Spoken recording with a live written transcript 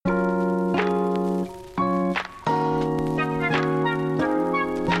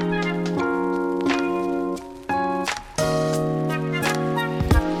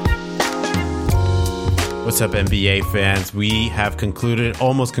What's up, NBA fans? We have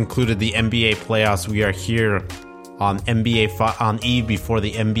almost concluded the NBA playoffs. We are here on on eve before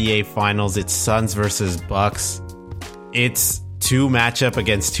the NBA Finals. It's Suns versus Bucks. It's two matchup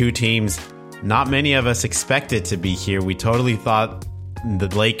against two teams. Not many of us expected to be here. We totally thought the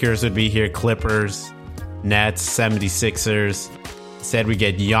Lakers would be here, Clippers, Nets, 76ers. Instead, we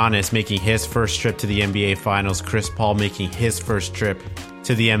get Giannis making his first trip to the NBA Finals, Chris Paul making his first trip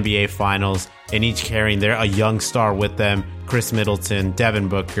to the NBA Finals, and each carrying a young star with them, Chris Middleton, Devin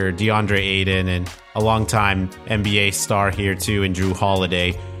Booker, DeAndre Ayton, and a longtime NBA star here too, and Drew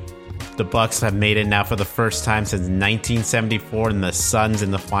Holiday. The Bucks have made it now for the first time since 1974, and the Suns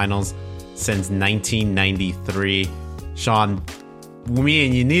in the Finals since 1993. Sean,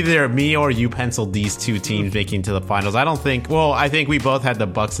 neither me or you penciled these two teams making to the Finals. I think we both had the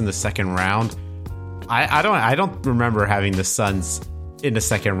Bucks in the second round. I don't remember having the Suns in the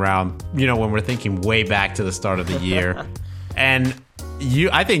second round, when we're thinking way back to the start of the year. And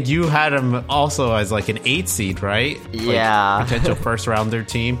I think you had them also as like an 8 seed, right? Yeah. Like potential first rounder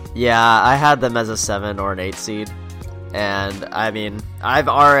team. Yeah, I had them as a 7 or an 8 seed. And I mean, I've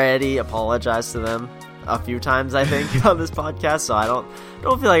already apologized to them a few times, I think, on this podcast, so I don't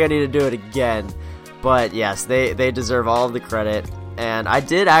feel like I need to do it again. But yes, they deserve all of the credit. And I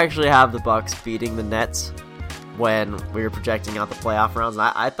did actually have the Bucks beating the Nets when we were projecting out the playoff rounds.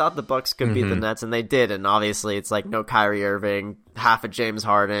 And I thought the Bucks could beat the Nets, and they did. And obviously, it's like no Kyrie Irving, half of James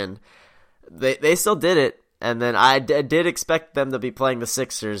Harden. They still did it. And then I did expect them to be playing the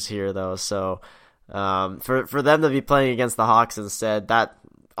Sixers here, though. So for them to be playing against the Hawks instead, that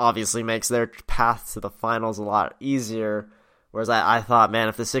obviously makes their path to the finals a lot easier. Whereas I thought, man,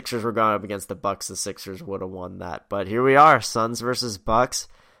 if the Sixers were going up against the Bucks, the Sixers would have won that. But here we are, Suns versus Bucks.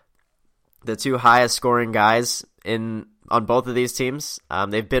 The two highest scoring guys on both of these teams.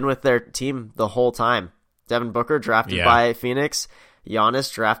 They've been with their team the whole time. Devin Booker drafted by Phoenix,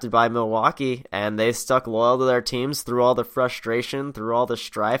 Giannis drafted by Milwaukee, and they stuck loyal to their teams through all the frustration, through all the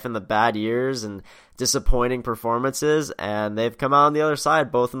strife and the bad years and disappointing performances, and they've come out on the other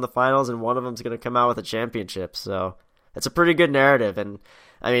side, both in the finals, and one of them's going to come out with a championship. So it's a pretty good narrative. And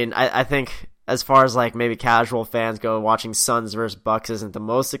I mean, I think as far as like maybe casual fans go, watching Suns versus Bucks isn't the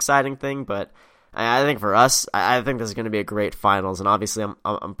most exciting thing, but I think for us, I think this is going to be a great finals. And obviously,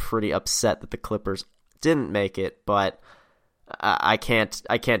 I'm pretty upset that the Clippers didn't make it, but I can't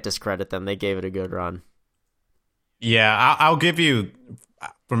discredit them. They gave it a good run. Yeah, I'll give you,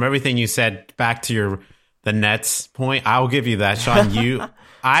 from everything you said, back to the Nets point, I'll give you that, Sean.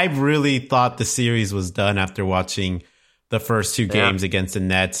 I really thought the series was done after watching the first two games against the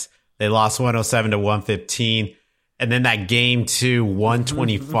Nets. They lost 107-115. And then that game 2,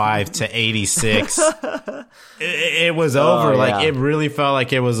 125-86. It was over. Like, it really felt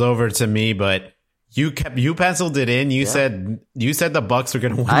like it was over to me, but you penciled it in. You said the Bucks were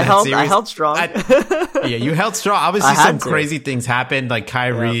going to win that series. I held strong. You held strong. Obviously, some crazy things happened. Like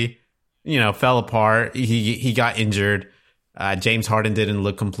Kyrie, fell apart. He got injured. James Harden didn't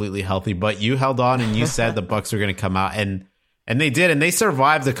look completely healthy, but you held on and you said the Bucks were going to come out, and they did, and they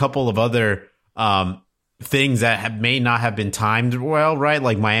survived a couple of other things that may not have been timed well, right?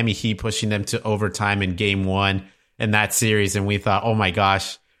 Like Miami Heat pushing them to overtime in Game 1 in that series, and we thought, oh my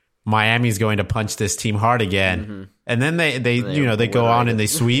gosh, Miami's going to punch this team hard again. Mm-hmm. And then they go on and they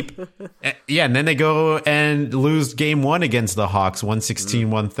sweep. And then they go and lose Game 1 against the Hawks,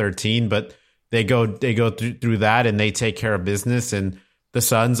 116-113, but they go through that and they take care of business. And the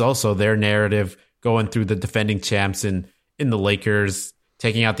Suns also, their narrative going through the defending champs and in the Lakers,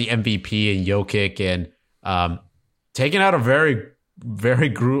 taking out the MVP and Jokic, and taking out a very, very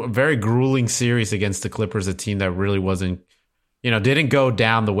grueling series against the Clippers, a team that really wasn't, didn't go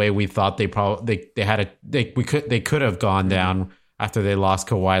down the way we thought they could have gone down after they lost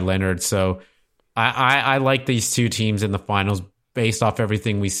Kawhi Leonard. So I like these two teams in the finals based off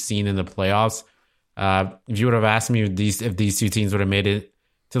everything we've seen in the playoffs. If you would have asked me if these two teams would have made it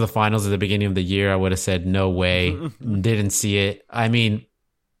to the finals at the beginning of the year, I would have said no way. Didn't see it. I mean,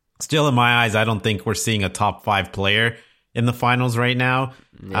 still in my eyes, I don't think we're seeing a top 5 player in the finals right now.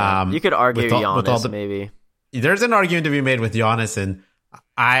 Yeah, you could argue Giannis, maybe. There's an argument to be made with Giannis, and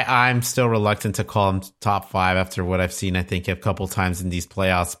I'm still reluctant to call him top 5 after what I've seen, I think, a couple times in these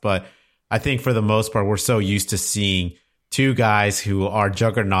playoffs. But I think for the most part, we're so used to seeing two guys who are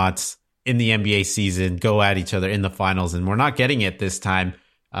juggernauts in the NBA season go at each other in the finals, and we're not getting it this time.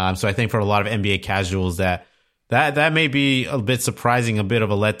 So I think for a lot of NBA casuals that may be a bit surprising, a bit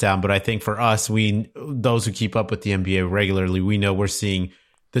of a letdown. But I think for us, those who keep up with the NBA regularly, we know we're seeing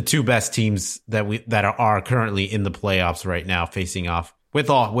the two best teams that are currently in the playoffs right now, facing off with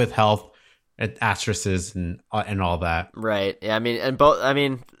health. asterisks and all that. Right. Yeah.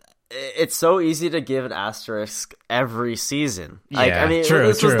 It's so easy to give an asterisk every season. Yeah,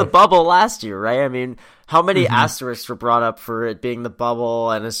 this was the bubble last year, right? I mean, how many asterisks were brought up for it being the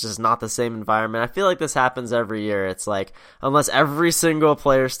bubble and it's just not the same environment? I feel like this happens every year. It's like, unless every single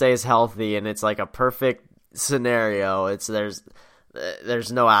player stays healthy and it's like a perfect scenario,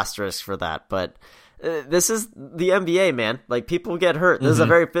 there's no asterisk for that. But this is the NBA, man. Like, people get hurt. This is a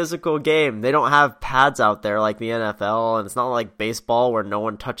very physical game. They don't have pads out there like the NFL, and it's not like baseball where no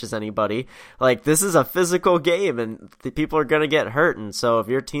one touches anybody. Like, this is a physical game, and the people are going to get hurt. And so if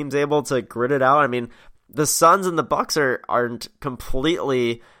your team's able to grit it out, I mean, the Suns and the Bucks aren't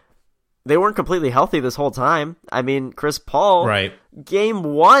completely... They weren't completely healthy this whole time. I mean, Chris Paul, right. Game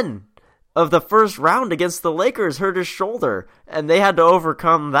 1 of the first round against the Lakers, hurt his shoulder, and they had to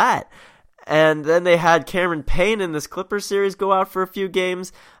overcome that. And then they had Cameron Payne in this Clippers series go out for a few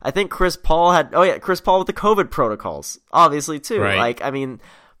games. I think Chris Paul with the COVID protocols, obviously, too. Right. Like, I mean,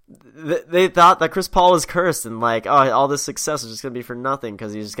 they thought that Chris Paul was cursed and like, oh, all this success was just going to be for nothing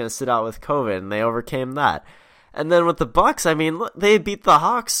because he's just going to sit out with COVID, and they overcame that. And then with the Bucks, I mean, look, they beat the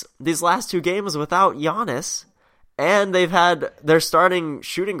Hawks these last 2 games without Giannis, and they've had their starting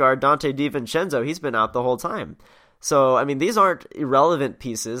shooting guard, Dante DiVincenzo. He's been out the whole time. So, I mean, these aren't irrelevant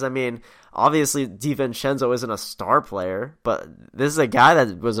pieces. I mean, obviously, DiVincenzo isn't a star player, but this is a guy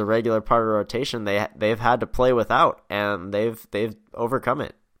that was a regular part of the rotation they've had to play without, and they've overcome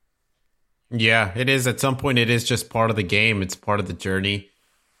it. Yeah, it is. At some point, it is just part of the game. It's part of the journey.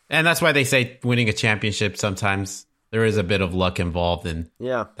 And that's why they say winning a championship, sometimes there is a bit of luck involved. And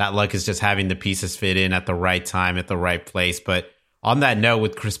that luck is just having the pieces fit in at the right time, at the right place. But on that note,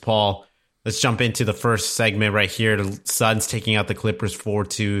 with Chris Paul, let's jump into the first segment right here. The Suns taking out the Clippers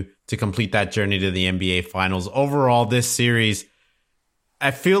 4-2 to complete that journey to the NBA Finals. Overall, this series,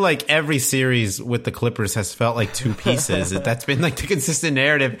 I feel like every series with the Clippers has felt like 2 pieces. That's been like the consistent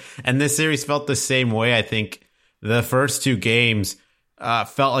narrative. And this series felt the same way. I think the first 2 games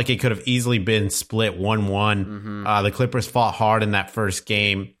felt like it could have easily been split 1-1. The Clippers fought hard in that first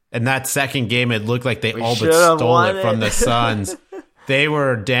game. And that second game, it looked like they all but stole it from the Suns. They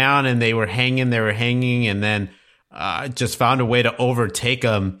were down and they were hanging, and then just found a way to overtake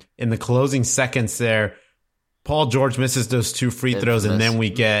them in the closing seconds there. Paul George misses those 2 free throws, and then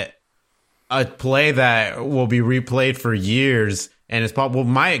we get a play that will be replayed for years. And it's probably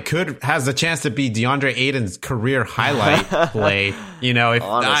has a chance to be DeAndre Ayton's career highlight play. You know,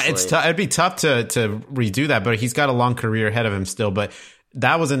 it'd be tough to redo that, but he's got a long career ahead of him still. But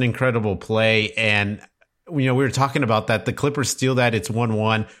that was an incredible play, and we were talking about that. The Clippers steal that. It's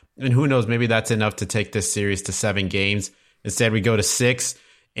 1-1. And who knows, maybe that's enough to take this series to 7 games. Instead, we go to 6.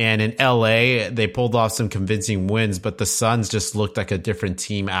 And in LA, they pulled off some convincing wins, but the Suns just looked like a different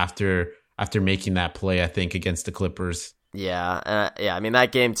team after making that play, I think, against the Clippers. Yeah. I mean,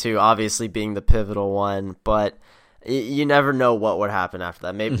 that game, too, obviously being the pivotal one, but you never know what would happen after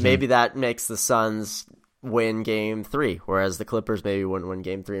that. Maybe that makes the Suns win game 3, whereas the Clippers maybe wouldn't win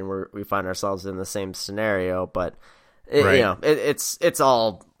game 3, and we find ourselves in the same scenario. But it's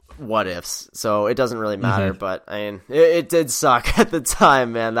all what ifs, so it doesn't really matter. But I mean, it did suck at the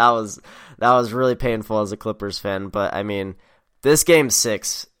time, man. That was really painful as a Clippers fan. But I mean, this game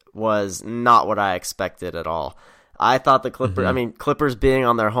 6 was not what I expected at all. I thought the Clippers, Clippers being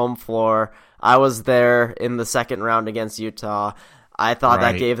on their home floor, I was there in the second round against Utah. I thought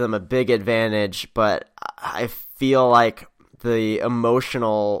that gave them a big advantage, but I feel like the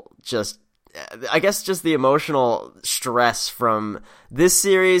emotional the emotional stress from this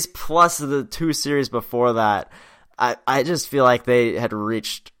series plus the 2 series before that, I just feel like they had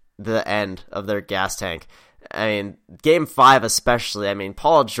reached the end of their gas tank. I mean, game 5 especially, I mean,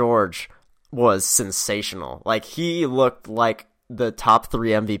 Paul George was sensational. Like, he looked like the top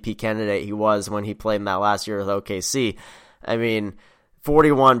 3 MVP candidate he was when he played in that last year with OKC. I mean,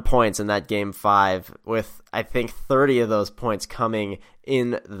 41 points in that game 5, with I think 30 of those points coming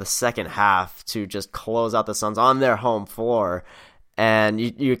in the second half to just close out the Suns on their home floor. And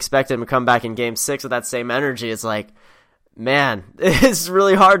you expect him to come back in game 6 with that same energy. It's like, man, it's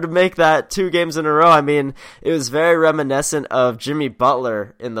really hard to make that 2 games in a row. I mean, it was very reminiscent of Jimmy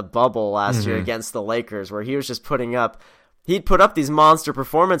Butler in the bubble last year against the Lakers, where he was just he'd put up these monster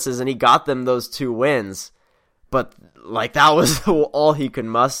performances and he got them those 2 wins. But like, that was all he could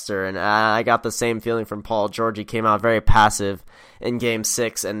muster. And I got the same feeling from Paul George. He came out very passive in game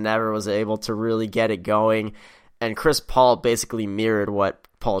 6 and never was able to really get it going. And Chris Paul basically mirrored what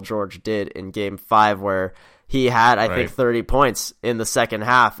Paul George did in game 5, where he had, I think, 30 points in the second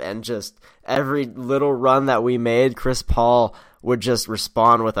half. And just every little run that we made, Chris Paul would just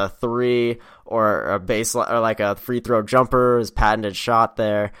respond with a three or a baseline or like a free throw jumper, his patented shot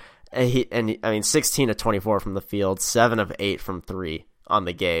there. And I mean, 16 of 24 from the field, 7 of 8 from three on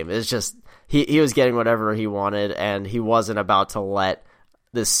the game. It's just he was getting whatever he wanted, and he wasn't about to let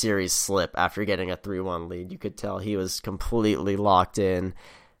this series slip after getting a 3-1 lead. You could tell he was completely locked in,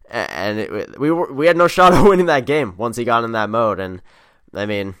 and we had no shot of winning that game once he got in that mode. And I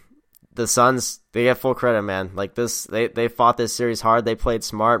mean, the Suns, they get full credit, man. Like this, they fought this series hard. They played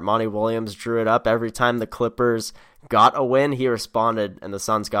smart. Monty Williams drew it up. Every time the Clippers got a win, he responded, and the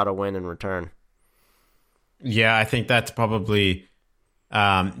Suns got a win in return. Yeah, I think that's probably,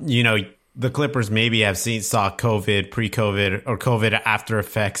 the Clippers maybe saw COVID, pre-COVID, or COVID after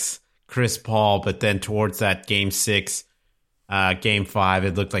effects Chris Paul, but then towards that game 6, game 5,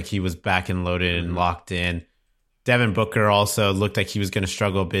 it looked like he was back and loaded and locked in. Devin Booker also looked like he was going to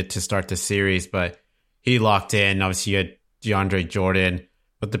struggle a bit to start the series, but he locked in. Obviously, you had DeAndre Jordan.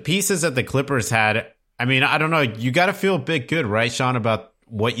 But the pieces that the Clippers had, I mean, I don't know. You got to feel a bit good, right, Sean, about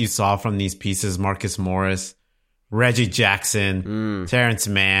what you saw from these pieces. Marcus Morris, Reggie Jackson, Terrence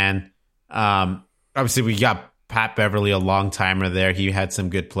Mann. Obviously, we got Pat Beverly, a long-timer there. He had some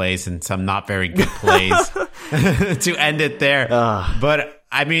good plays and some not very good plays to end it there. But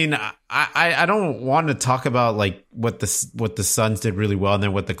I mean, I don't want to talk about like what the Suns did really well and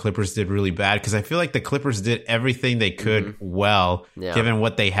then what the Clippers did really bad, because I feel like the Clippers did everything they could well, given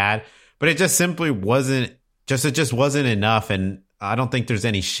what they had, but it just simply wasn't enough. And I don't think there's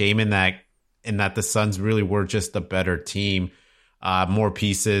any shame in that the Suns really were just a better team, more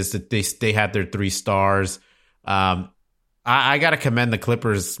pieces. That they had their 3 stars. I got to commend the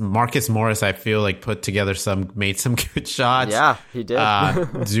Clippers. Marcus Morris, I feel like made some good shots. Yeah, he did.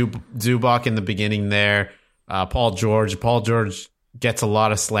 Zubac in the beginning there. Paul George gets a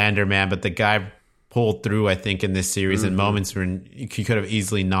lot of slander, man, but the guy pulled through, I think, in this series in moments when he could have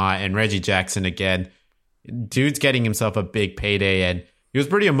easily not. And Reggie Jackson, again, dude's getting himself a big payday, and he was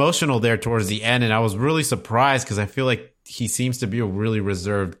pretty emotional there towards the end, and I was really surprised because I feel like he seems to be a really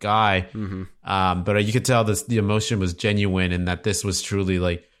reserved guy. But you could tell the emotion was genuine, and that this was truly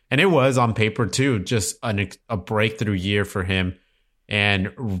like, and it was on paper too, just a breakthrough year for him.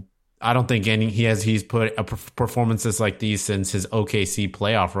 And I don't think he's put performances like these since his OKC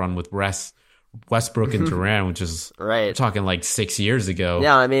playoff run with Westbrook and Durant, which is we're talking like 6 years ago.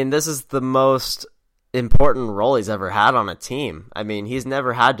 Yeah, I mean, this is the most important role he's ever had on a team. I mean, he's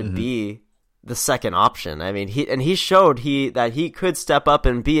never had to be the second option. I mean, he showed that he could step up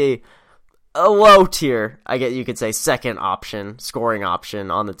and be a low tier, you could say, second option, scoring option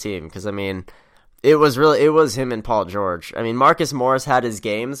on the team. Because I mean, it was him and Paul George. I mean, Marcus Morris had his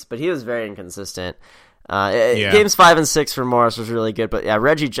games, but he was very inconsistent. Games 5 and 6 for Morris was really good, but yeah,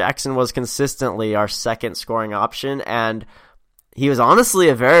 Reggie Jackson was consistently our second scoring option, and he was honestly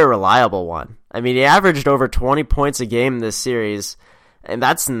a very reliable one. I mean, he averaged over 20 points a game this series, and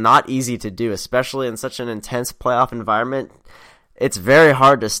that's not easy to do, especially in such an intense playoff environment. It's very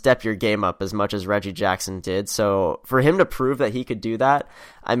hard to step your game up as much as Reggie Jackson did. So for him to prove that he could do that,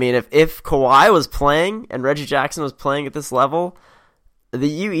 I mean, if Kawhi was playing and Reggie Jackson was playing at this level,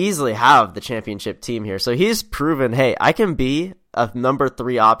 you easily have the championship team here. So he's proven, hey, I can be a number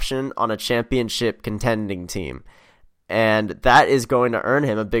 3 option on a championship contending team. And that is going to earn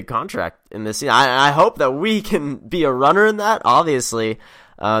him a big contract in this season. I hope that we can be a runner in that, obviously,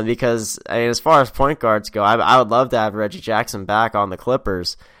 because I mean, as far as point guards go, I would love to have Reggie Jackson back on the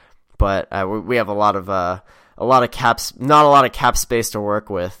Clippers, but we have not a lot of cap space to work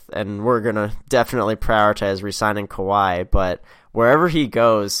with, and we're gonna definitely prioritize re-signing Kawhi. But wherever he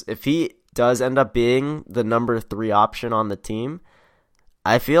goes, if he does end up being the number 3 option on the team,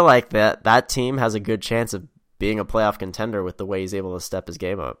 I feel like that team has a good chance of being a playoff contender with the way he's able to step his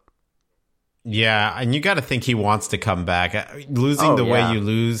game up. Yeah, and you got to think he wants to come back. Losing way you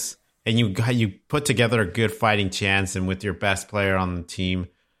lose, and you put together a good fighting chance, and with your best player on the team,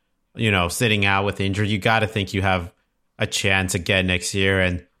 sitting out with injury, you got to think you have a chance again next year.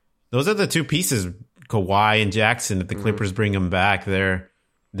 And those are the 2 pieces, Kawhi and Jackson. If the Clippers bring them back, they're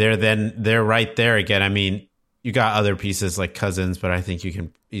right there again. I mean, you got other pieces like Cousins, but I think you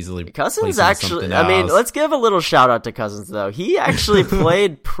can easily Cousins actually. I mean, let's give a little shout out to Cousins though. He actually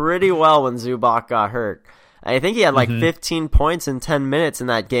played pretty well when Zubac got hurt. I think he had like 15 points in 10 minutes in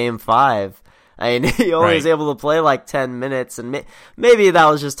that game 5. I mean, he only was able to play like 10 minutes, and maybe that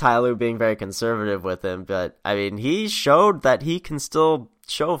was just Ty Lue being very conservative with him. But I mean, he showed that he can still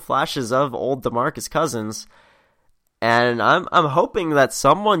show flashes of old DeMarcus Cousins. And I'm hoping that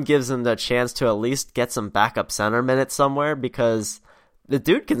someone gives him the chance to at least get some backup center minutes somewhere, because the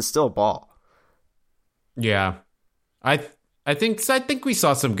dude can still ball. Yeah. I think we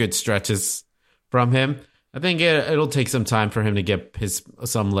saw some good stretches from him. I think it'll take some time for him to get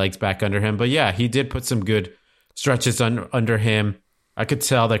some legs back under him. But yeah, he did put some good stretches under him. I could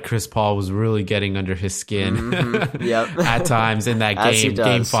tell that Chris Paul was really getting under his skin Yep. at times in that game,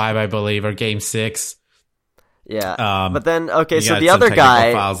 Game 5, I believe, or Game 6. Yeah. But then, okay, so the other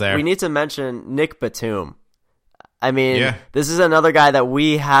guy, we need to mention Nick Batum. I mean, This is another guy that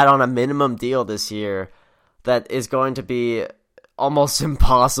we had on a minimum deal this year that is going to be almost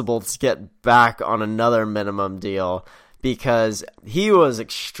impossible to get back on another minimum deal, because he was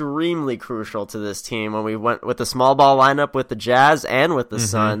extremely crucial to this team when we went with the small ball lineup with the Jazz and with the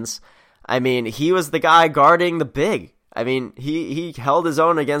Suns. I mean, he was the guy guarding the big. I mean, he held his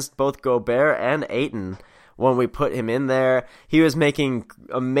own against both Gobert and Ayton when we put him in there. He was making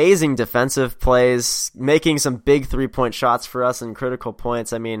amazing defensive plays, making some big 3-point shots for us in critical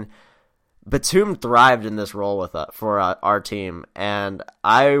points. I mean, Batum thrived in this role for our team, and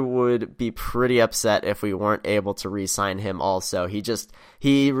I would be pretty upset if we weren't able to re-sign him also.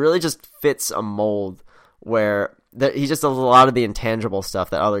 He really just fits a mold where he just does a lot of the intangible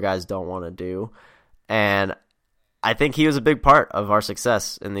stuff that other guys don't want to do, and I think he was a big part of our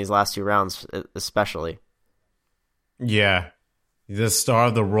success in these last 2 rounds especially. Yeah, he's the star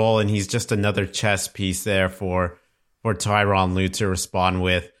of the role, and he's just another chess piece there for Tyronn Lue to respond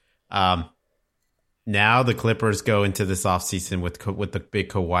with. Now the Clippers go into this offseason with the big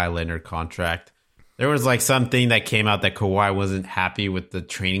Kawhi Leonard contract. There was like something that came out that Kawhi wasn't happy with the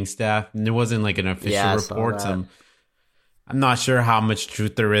training staff, and it wasn't like an official report. So I'm not sure how much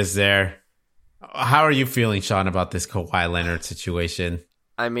truth there is there. How are you feeling, Sean, about this Kawhi Leonard situation?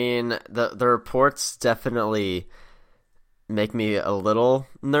 I mean, the reports definitely make me a little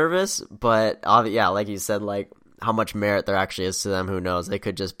nervous, but yeah, like you said, like, how much merit there actually is to them, who knows? They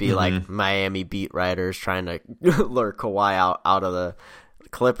could just be like Miami beat writers trying to lure Kawhi out of the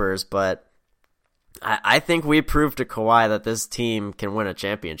Clippers. But I think we proved to Kawhi that this team can win a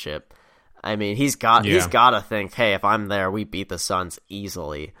championship. I mean, he's got to think, hey, if I'm there, we beat the Suns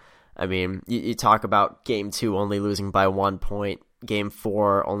easily. I mean, you talk about Game 2 only losing by 1 point, Game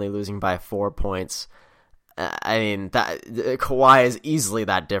 4 only losing by 4 points. I mean, that Kawhi is easily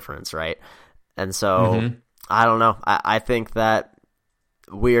that difference, right? And so I don't know. I think that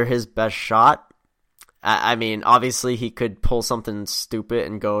we're his best shot. I mean, obviously he could pull something stupid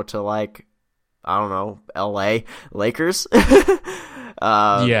and go to, like, I don't know, LA Lakers.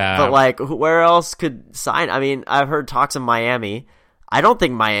 But like, where else could sign? I mean, I've heard talks of Miami. I don't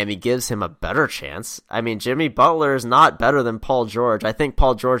think Miami gives him a better chance. I mean, Jimmy Butler is not better than Paul George. I think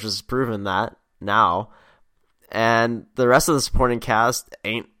Paul George has proven that now. And the rest of the supporting cast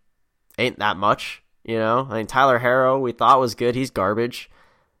ain't that much, you know? I mean, Tyler Herro, we thought was good. He's garbage.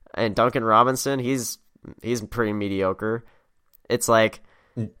 And Duncan Robinson, he's pretty mediocre. It's like,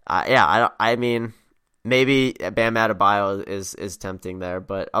 I mean, maybe Bam Adebayo is tempting there,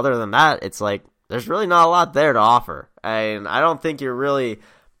 but other than that, it's like there's really not a lot there to offer. And I don't think you're really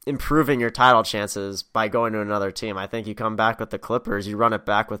improving your title chances by going to another team. I think you come back with the Clippers, you run it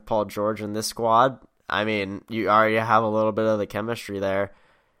back with Paul George in this squad. I mean, you already have a little bit of the chemistry there.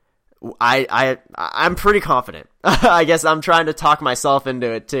 I'm pretty confident. I guess I'm trying to talk myself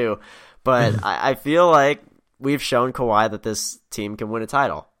into it too, but I feel like we've shown Kawhi that this team can win a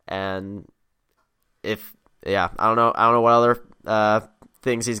title. And I don't know what other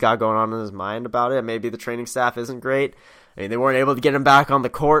things he's got going on in his mind about it. Maybe the training staff isn't great. I mean, they weren't able to get him back on the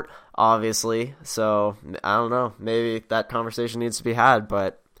court, obviously. So I don't know. Maybe that conversation needs to be had,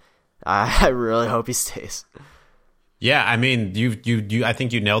 but I really hope he stays. Yeah, I mean, you I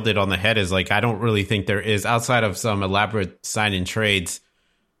think you nailed it on the head. Is like, I don't really think there is, outside of some elaborate sign-in trades,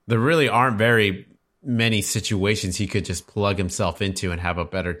 there really aren't very many situations he could just plug himself into and have a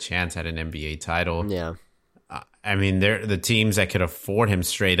better chance at an NBA title. Yeah. I mean, the teams that could afford him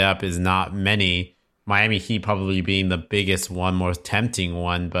straight up is not many. Miami Heat probably being the biggest one, most tempting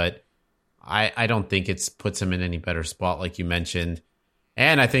one, but I don't think it puts him in any better spot, like you mentioned.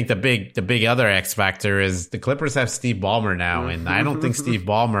 And I think the big other X factor is the Clippers have Steve Ballmer now, and I don't think Steve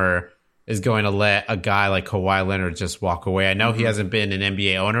Ballmer is going to let a guy like Kawhi Leonard just walk away. I know he hasn't been an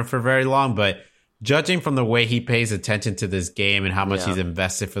NBA owner for very long, but judging from the way he pays attention to this game and how much he's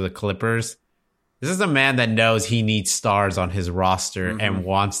invested for the Clippers, this is a man that knows he needs stars on his roster and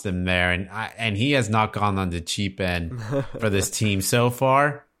wants them there, and he has not gone on the cheap end for this team so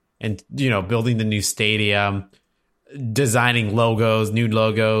far. And building the new stadium, designing new logos,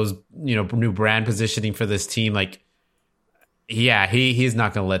 new brand positioning for this team. Like, yeah, he's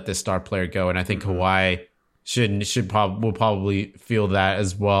not going to let this star player go, and I think Kawhi will probably feel that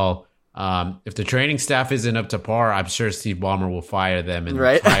as well. If the training staff isn't up to par, I'm sure Steve Ballmer will fire them and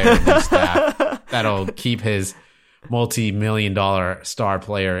Right. hire a new staff that'll keep his multi-million-dollar star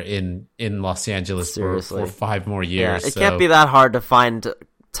player in Los Angeles for 5 more years. Yeah, it can't be that hard to find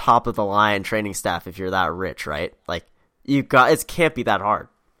top of the line training staff if you're that rich, right? Like it can't be that hard.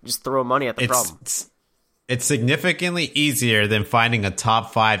 Just throw money at the problem. It's significantly easier than finding a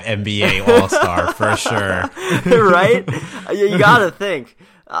top 5 NBA All-Star for sure. Right? You gotta think.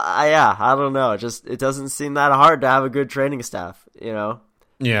 I don't know. It doesn't seem that hard to have a good training staff, you know?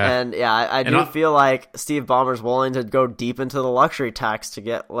 Yeah. And I do feel like Steve Ballmer's willing to go deep into the luxury tax to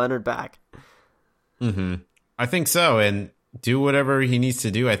get Leonard back. Mm-hmm. I think so. And do whatever he needs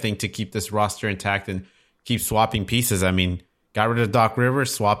to do, I think, to keep this roster intact and keep swapping pieces. I mean, got rid of Doc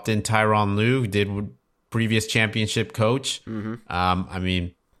Rivers, swapped in Tyronn Lue, did previous championship coach. Mm-hmm. I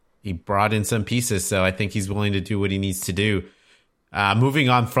mean, he brought in some pieces, so I think he's willing to do what he needs to do. Moving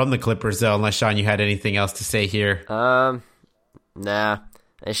on from the Clippers, though, unless, Sean, you had anything else to say here. Nah.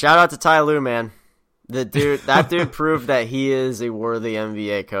 And shout out to Ty Lue, man. That dude proved that he is a worthy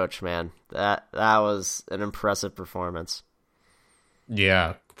NBA coach, man. That was an impressive performance.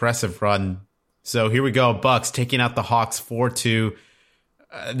 Yeah, impressive run. So here we go. Bucks taking out the Hawks 4-2.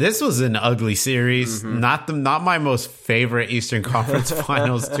 This was an ugly series. Mm-hmm. Not my most favorite Eastern Conference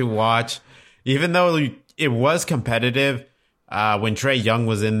Finals to watch. Even though it was competitive, when Trae Young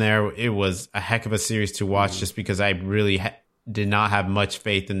was in there, it was a heck of a series to watch just because I really did not have much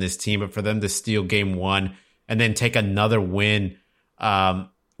faith in this team. But for them to steal game 1 and then take another win when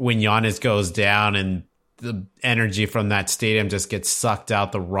Giannis goes down and the energy from that stadium just gets sucked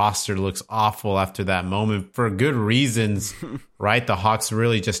out. The roster looks awful after that moment for good reasons, right? The Hawks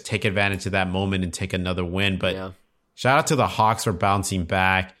really just take advantage of that moment and take another win. But shout out to the Hawks for bouncing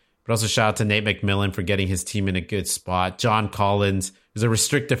back. But also shout out to Nate McMillan for getting his team in a good spot. John Collins is a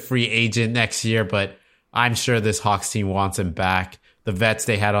restricted free agent next year, but I'm sure this Hawks team wants him back. The vets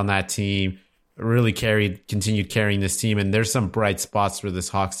they had on that team really continued carrying this team. And there's some bright spots for this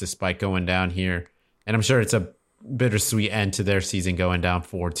Hawks despite going down here. And I'm sure it's a bittersweet end to their season going down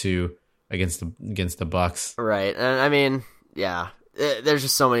 4-2 against the Bucks. Right. And I mean, yeah, there's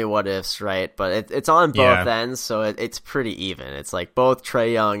just so many what ifs, right? But it's on both ends, so it's pretty even. It's like both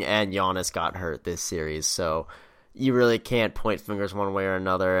Trae Young and Giannis got hurt this series, so you really can't point fingers one way or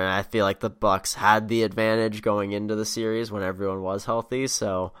another. And I feel like the Bucks had the advantage going into the series when everyone was healthy,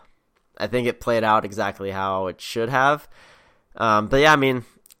 so I think it played out exactly how it should have. But yeah, I mean,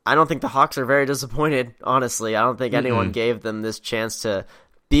 I don't think the Hawks are very disappointed, honestly. I don't think anyone gave them this chance to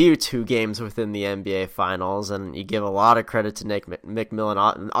be 2 games within the NBA Finals, and you give a lot of credit to Nick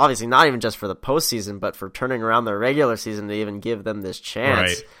McMillan, obviously not even just for the postseason, but for turning around their regular season to even give them this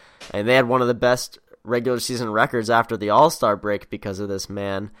chance. Right. And they had one of the best regular season records after the All-Star break because of this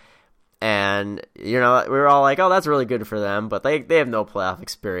man. And, you know, we were all like, oh, that's really good for them, but they have no playoff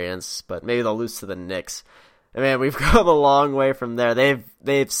experience, but maybe they'll lose to the Knicks. And man, we've come a long way from there.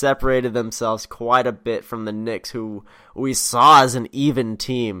 They've separated themselves quite a bit from the Knicks, who we saw as an even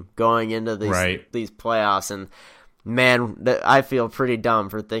team going into these playoffs. And man, I feel pretty dumb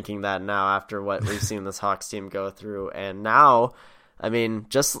for thinking that now after what we've seen this Hawks team go through. And now, I mean,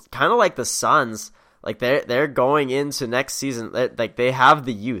 just kind of like the Suns, like they're going into next season, like they have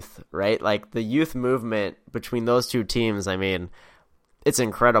the youth, right? Like the youth movement between those two teams. I mean, it's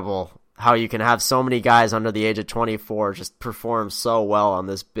incredible how you can have so many guys under the age of 24 just perform so well on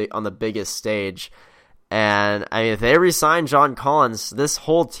the biggest stage. And I mean, if they re-sign John Collins, this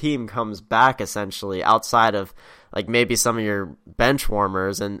whole team comes back essentially, outside of like maybe some of your bench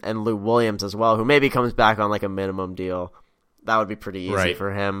warmers and Lou Williams as well, who maybe comes back on like a minimum deal. That would be pretty easy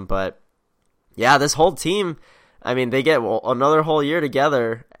for him. But yeah, this whole team, I mean, they get another whole year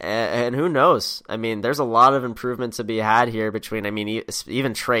together, and who knows? I mean, there's a lot of improvement to be had here between, I mean,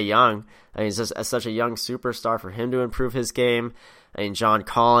 even Trae Young. I mean, he's just such a young superstar for him to improve his game. I mean, John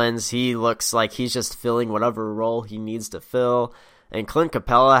Collins, he looks like he's just filling whatever role he needs to fill. And Clint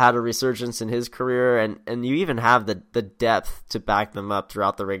Capella had a resurgence in his career, and you even have the depth to back them up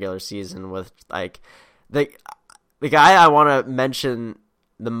throughout the regular season with, like, the guy I want to mention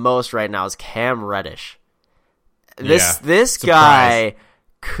the most right now is Cam Reddish. This guy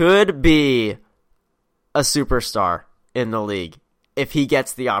could be a superstar in the league if he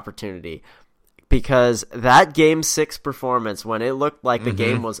gets the opportunity, because that Game 6 performance when it looked like the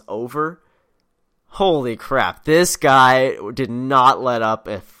game was over, holy crap, this guy did not let up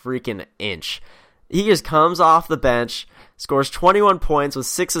a freaking inch. He just comes off the bench, scores 21 points with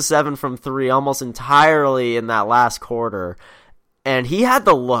 6 of 7 from 3 almost entirely in that last quarter, and he had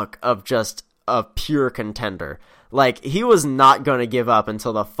the look of just a pure contender. Like, he was not going to give up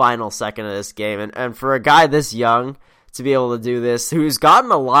until the final second of this game. And for a guy this young to be able to do this, who's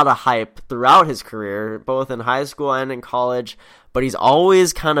gotten a lot of hype throughout his career, both in high school and in college, but he's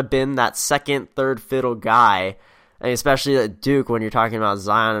always kind of been that second, third fiddle guy, and especially at Duke when you're talking about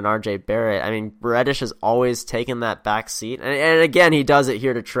Zion and RJ Barrett. I mean, Reddish has always taken that back seat. And again, he does it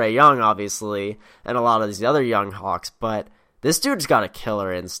here to Trae Young, obviously, and a lot of these other young Hawks, but this dude's got a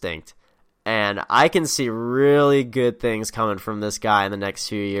killer instinct. And I can see really good things coming from this guy in the next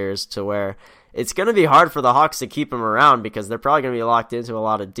few years, to where it's going to be hard for the Hawks to keep him around because they're probably going to be locked into a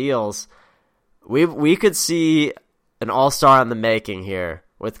lot of deals. We could see an all-star in the making here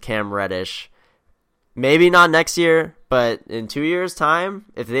with Cam Reddish. Maybe not next year, but in 2 years' time,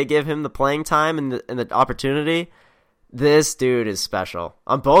 if they give him the playing time and the opportunity, this dude is special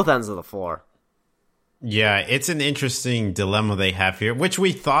on both ends of the floor. Yeah, it's an interesting dilemma they have here, which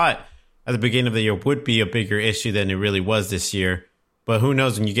we thought at the beginning of the year would be a bigger issue than it really was this year. But who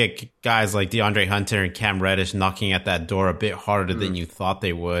knows, when you get guys like DeAndre Hunter and Cam Reddish knocking at that door a bit harder than you thought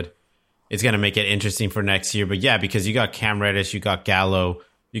they would, it's going to make it interesting for next year. But yeah, because you got Cam Reddish, you got Gallo,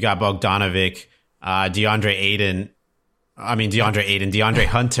 you got Bogdanovic, DeAndre Hunter, DeAndre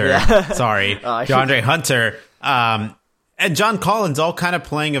Hunter, and John Collins, all kind of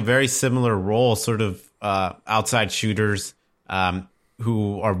playing a very similar role, sort of outside shooters,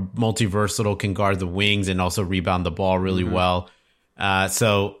 who are multi-versatile, can guard the wings and also rebound the ball really well.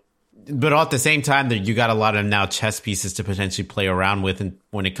 But at the same time, you got a lot of now chess pieces to potentially play around with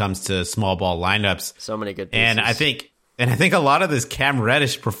when it comes to small ball lineups. So many good pieces. And I think a lot of this Cam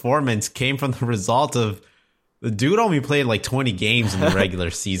Reddish performance came from the result of the dude only played like 20 games in the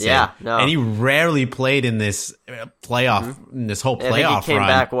regular season. And he rarely played in this playoff, in this whole playoff run. He came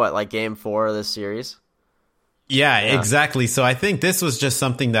back, like game 4 of this series? Yeah, exactly. So I think this was just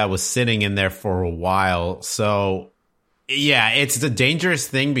something that was sitting in there for a while. So yeah, it's a dangerous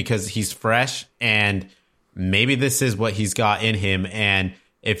thing because he's fresh and maybe this is what he's got in him. And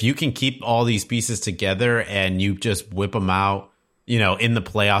if you can keep all these pieces together and you just whip them out, in the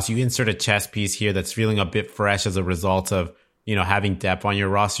playoffs, you insert a chess piece here that's feeling a bit fresh as a result of, having depth on your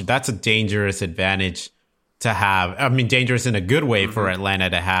roster. That's a dangerous advantage to have. I mean, dangerous in a good way for Atlanta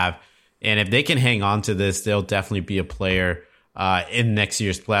to have. And if they can hang on to this, they'll definitely be a player in next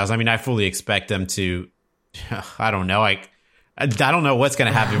year's playoffs. I mean, I fully expect them to, I don't know. I don't know what's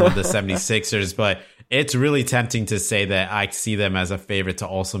going to happen with the 76ers, but it's really tempting to say that I see them as a favorite to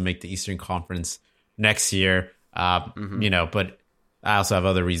also make the Eastern Conference next year. But I also have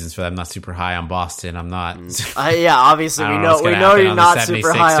other reasons for that. I'm not super high on Boston. I'm not. Obviously we know you're not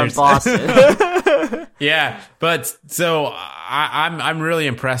super high on Boston. Yeah, but so I'm really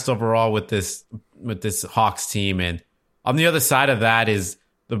impressed overall with this Hawks team, and on the other side of that is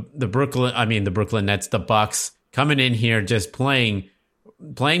the Brooklyn Nets, the Bucks coming in here just playing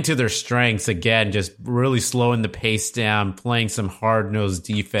to their strengths again, just really slowing the pace down, playing some hard-nosed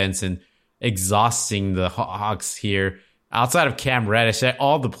defense and exhausting the Hawks here. Outside of Cam Reddish,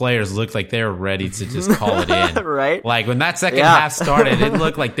 all the players looked like they were ready to just call it in. Right? Like when that second half started, it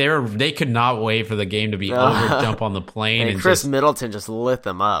looked like they could not wait for the game to be over, jump on the plane. And Chris Middleton just lit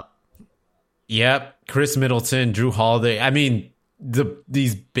them up. Yep. Chris Middleton, Drew Holiday. I mean,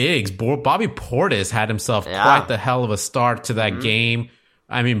 these bigs, Bobby Portis had himself quite the hell of a start to that game.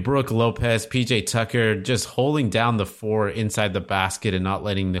 I mean, Brook Lopez, PJ Tucker just holding down the 4 inside the basket and not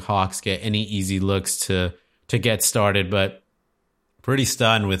letting the Hawks get any easy looks to get started, but pretty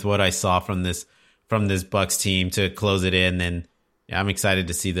stunned with what I saw from this Bucks team to close it in, and I'm excited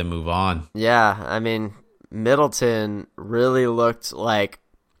to see them move on. Yeah, I mean, Middleton really looked like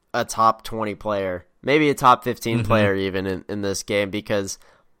a top 20 player, maybe a top 15 player even in this game, because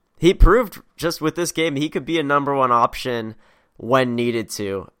he proved just with this game he could be a number 1 option when needed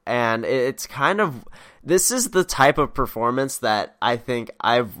to. And it's kind of, this is the type of performance that I think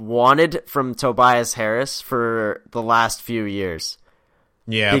I've wanted from Tobias Harris for the last few years.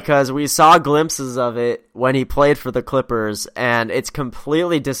 Yeah. Because we saw glimpses of it when he played for the Clippers, and it's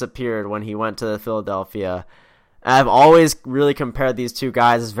completely disappeared when he went to Philadelphia. I've always really compared these two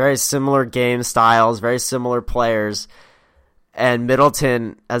guys as very similar game styles, very similar players. And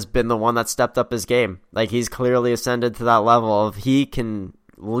Middleton has been the one that stepped up his game. Like, he's clearly ascended to that level of he can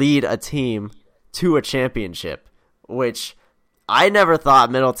lead a team to a championship, which I never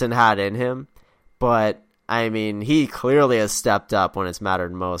thought Middleton had in him. But, I mean, he clearly has stepped up when it's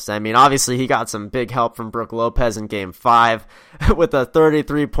mattered most. I mean, obviously he got some big help from Brook Lopez in Game 5 with the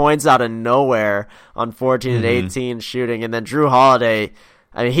 33 points out of nowhere on 14 and 18 shooting. And then Drew Holiday,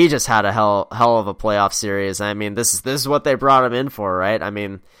 I mean, he just had a hell of a playoff series. I mean, this is what they brought him in for, right? I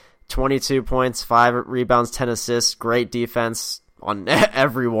mean, 22 points, 5 rebounds, 10 assists, great defense on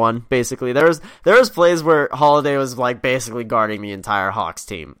everyone, basically. There was plays where Holiday was like basically guarding the entire Hawks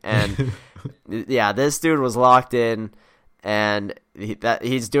team. And yeah, this dude was locked in, and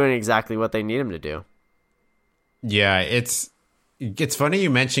he's doing exactly what they need him to do. Yeah, it's funny you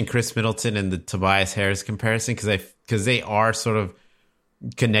mentioned Chris Middleton and the Tobias Harris comparison because they are sort of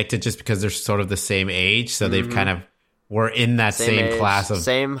connected just because they're sort of the same age, so they've kind of were in that same class of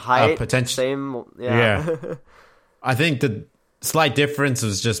same height, potential. Same, yeah. I think the slight difference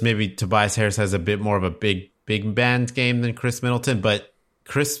was just maybe Tobias Harris has a bit more of a big man game than Chris Middleton, but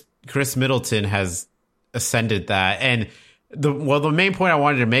Chris Middleton has ascended that. And the main point I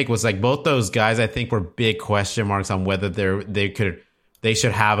wanted to make was like both those guys I think were big question marks on whether they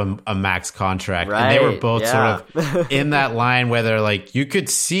should have a max contract. Right, and they were both sort of in that line where they're like, you could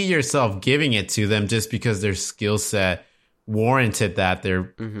see yourself giving it to them just because their skill set warranted that. They're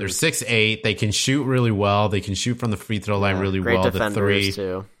 6'8", they can shoot really well, they can shoot from the free throw line really well, the three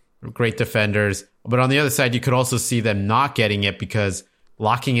too. Great defenders. But on the other side, you could also see them not getting it because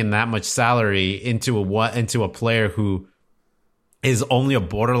locking in that much salary into a player who is only a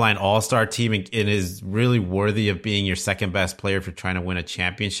borderline all-star team and is really worthy of being your second best player if you're trying to win a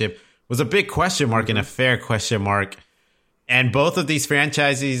championship was a big question mark and a fair question mark. And both of these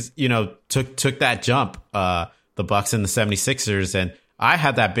franchises, took that jump, the Bucks and the 76ers. And I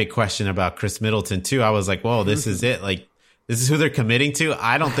had that big question about Chris Middleton too. I was like, whoa, this is it. Like, this is who they're committing to.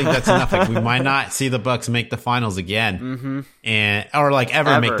 I don't think that's enough. Like, we might not see the Bucks make the finals again or like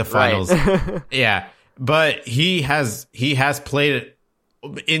ever make the finals. Right. Yeah. But he has played it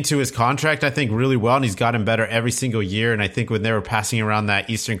into his contract, I think, really well, and he's gotten better every single year. And I think when they were passing around that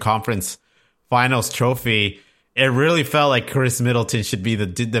Eastern Conference Finals trophy, it really felt like Chris Middleton should be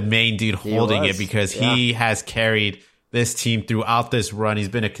the main dude holding it because he has carried this team throughout this run. He's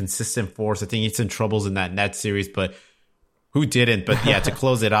been a consistent force. I think he's in troubles in that Nets series, but who didn't? But yeah, to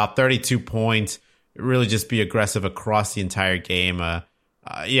close it out, 32 points, really just be aggressive across the entire game.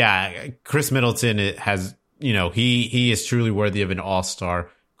 Chris Middleton has, he is truly worthy of an all-star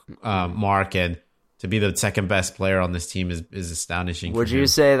mark, and to be the second best player on this team is astonishing. Would you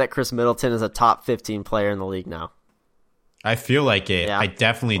say that Chris Middleton is a top 15 player in the league now? I feel like it. Yeah. I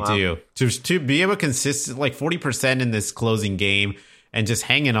definitely do. To be able to consistent like 40% in this closing game and just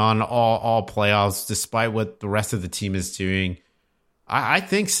hanging on all playoffs despite what the rest of the team is doing. I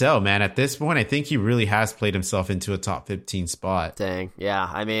think so, man. At this point, I think he really has played himself into a top 15 spot. Dang. Yeah.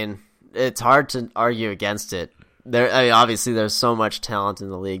 I mean, it's hard to argue against it. Obviously, there's so much talent in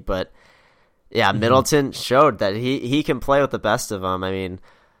the league, but yeah, Middleton showed that he can play with the best of them. I mean,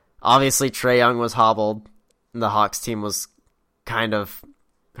 obviously, Trae Young was hobbled. The Hawks team was kind of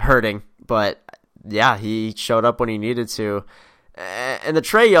hurting, but yeah, he showed up when he needed to. And the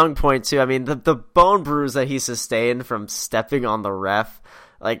Trae Young point too, I mean, the bone bruise that he sustained from stepping on the ref,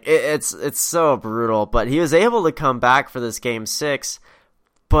 like it's so brutal, but he was able to come back for this game 6.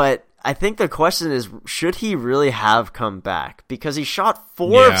 But I think the question is, should he really have come back? Because he shot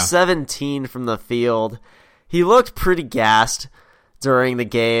 4 of 17 from the field. He looked pretty gassed during the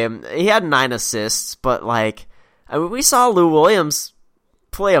game. He had 9 assists, but we saw Lou Williams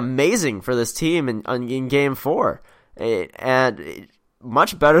play amazing for this team in game 4. And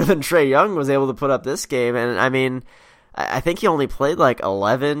much better than Trae Young was able to put up this game. And I mean, I think he only played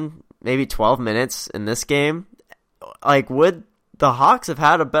 11, maybe 12 minutes in this game. Would the Hawks have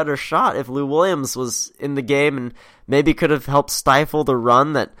had a better shot if Lou Williams was in the game and maybe could have helped stifle the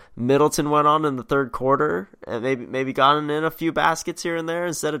run that Middleton went on in the third quarter and maybe gotten in a few baskets here and there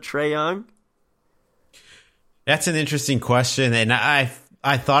instead of Trae Young? That's an interesting question, and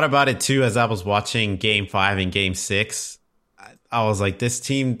I thought about it too as I was watching Game 5 and Game 6. I was like, this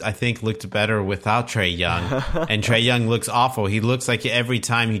team, I think, looked better without Trae Young. And Trae Young looks awful. He looks like every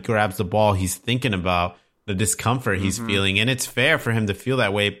time he grabs the ball, he's thinking about the discomfort he's feeling. And it's fair for him to feel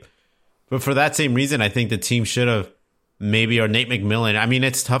that way. But for that same reason, I think the team should have or Nate McMillan. I mean,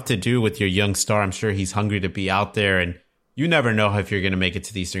 it's tough to do with your young star. I'm sure he's hungry to be out there. And you never know if you're going to make it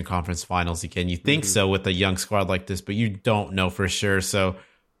to the Eastern Conference Finals again. You think so with a young squad like this, but you don't know for sure. So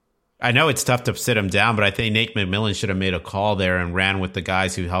I know it's tough to sit him down, but I think Nate McMillan should have made a call there and ran with the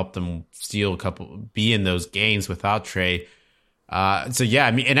guys who helped them be in those games without Trae. So yeah,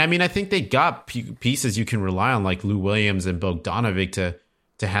 I think they got pieces you can rely on, like Lou Williams and Bogdanovic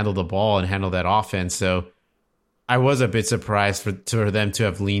to handle the ball and handle that offense. So I was a bit surprised for them to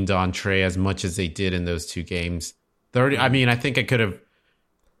have leaned on Trae as much as they did in those 2 games. I think it could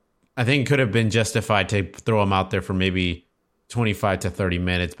have been justified to throw him out there for maybe 25 to 30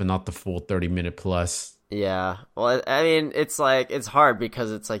 minutes, but not the full 30-minute plus. Yeah. Well, I mean, it's like, it's hard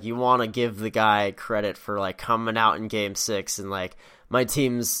because it's like you want to give the guy credit for like coming out in game 6 and like my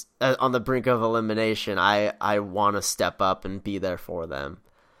team's on the brink of elimination. I want to step up and be there for them.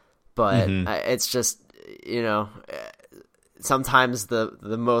 But it's just, you know, sometimes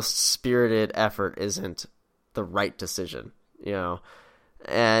the most spirited effort isn't the right decision, you know.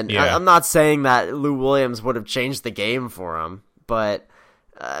 And I'm not saying that Lou Williams would have changed the game for him, but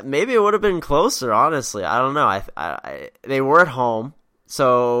maybe it would have been closer, honestly. I don't know. They were at home,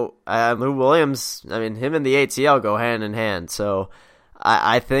 so Lou Williams, I mean, him and the ATL go hand in hand. So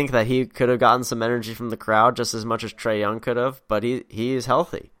I think that he could have gotten some energy from the crowd just as much as Trae Young could have, but he is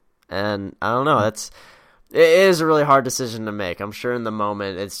healthy. And I don't know, it is a really hard decision to make. I'm sure in the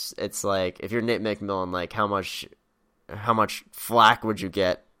moment it's like, if you're Nate McMillan, like how much flack would you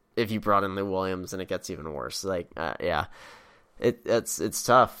get if you brought in Lou Williams, and it gets even worse. Like, it's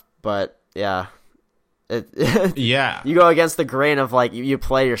tough, but yeah, yeah, you go against the grain of like you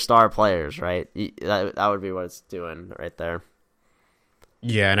play your star players, right? That would be what it's doing right there.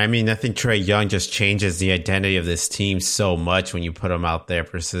 Yeah, and I mean, I think Trae Young just changes the identity of this team so much when you put him out there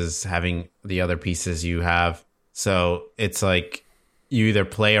versus having the other pieces you have. So it's like you either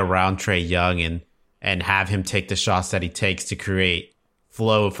play around Trae Young and have him take the shots that he takes to create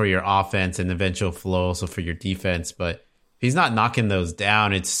flow for your offense and eventual flow also for your defense. But if he's not knocking those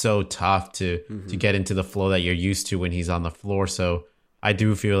down, it's so tough to get into the flow that you're used to when he's on the floor. So I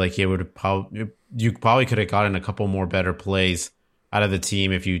do feel like you probably could have gotten a couple more better plays out of the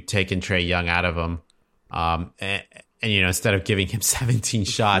team if you taken Trae Young out of him. And you know, instead of giving him 17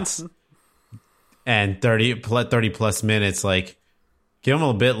 shots and 30 plus minutes, like give him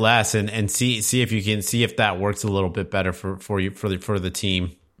a bit less and see if you can see if that works a little bit better for you for the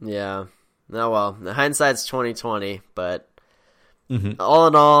team. Yeah. No, well, hindsight's 2020, but all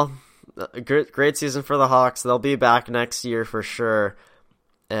in all, great season for the Hawks. They'll be back next year for sure.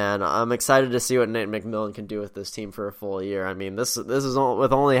 And I'm excited to see what Nate McMillan can do with this team for a full year. I mean, this is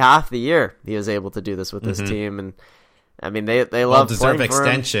with only half the year he was able to do this with this team, and I mean they love well-deserved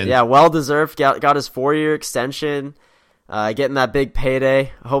extension. Yeah, well deserved. Got his 4-year extension, getting that big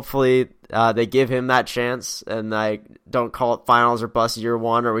payday. Hopefully, they give him that chance, and I don't call it finals or bust year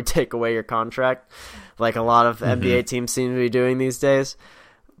 1, or we take away your contract, like a lot of NBA teams seem to be doing these days.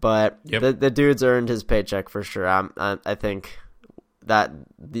 But the dude's earned his paycheck for sure. I think that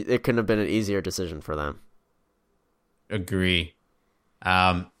it couldn't have been an easier decision for them. Agree.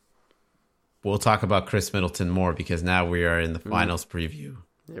 We'll talk about Chris Middleton more because now we are in the finals preview.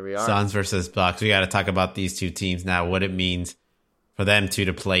 Here we are. Suns versus Bucks. We got to talk about these two teams now, what it means for them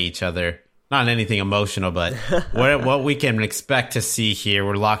to play each other. Not anything emotional, but what we can expect to see here.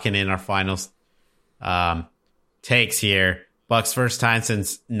 We're locking in our finals takes here. Bucks first time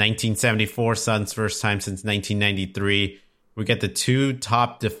since 1974. Suns first time since 1993. We get the two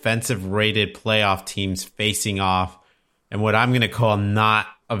top defensive rated playoff teams facing off, and what I'm going to call not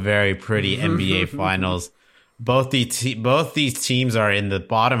a very pretty NBA finals. Both these teams are in the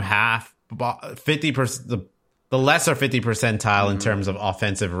bottom half, 50%, the lesser 50 percentile in terms of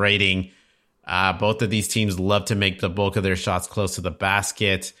offensive rating. Both of these teams love to make the bulk of their shots close to the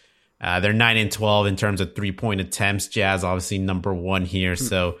basket. They're 9-12 in terms of 3-point attempts. Jazz obviously number 1 here.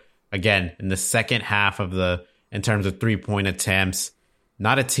 So again, in the second half in terms of 3-point attempts,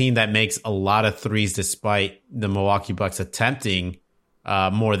 not a team that makes a lot of threes despite the Milwaukee Bucks attempting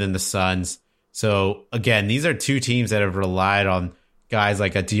more than the Suns. So again, these are two teams that have relied on guys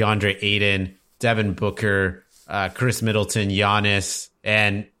like a DeAndre Ayton, Devin Booker, Chris Middleton, Giannis,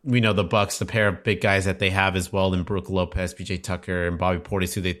 and we know the Bucks, the pair of big guys that they have as well in Brook Lopez, PJ Tucker, and Bobby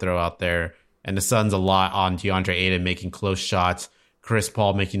Portis, who they throw out there. And the Suns a lot on DeAndre Ayton making close shots, Chris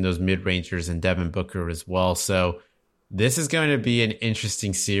Paul making those mid-rangers, and Devin Booker as well. So this is going to be an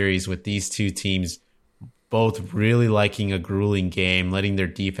interesting series with these two teams both really liking a grueling game, letting their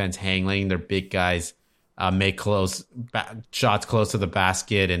defense hang, letting their big guys make shots close to the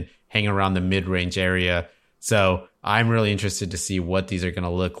basket and hang around the mid-range area. So I'm really interested to see what these are going to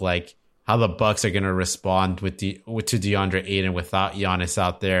look like, how the Bucks are going to respond to DeAndre Ayton without Giannis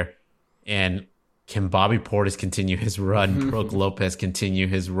out there, and can Bobby Portis continue his run? Brook Lopez continue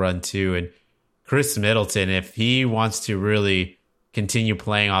his run too, and Chris Middleton, if he wants to really continue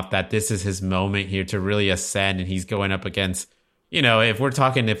playing off that, this is his moment here to really ascend, and he's going up against,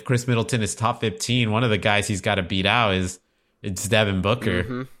 if Chris Middleton is top 15, one of the guys he's got to beat out it's Devin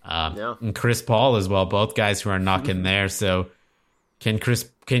Booker, and Chris Paul as well, both guys who are knocking there. So can Chris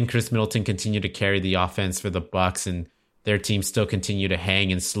Middleton continue to carry the offense for the Bucks and their team still continue to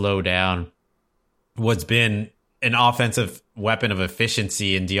hang and slow down what's been an offensive weapon of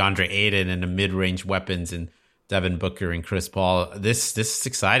efficiency in DeAndre Ayton and the mid-range weapons in Devin Booker and Chris Paul. This is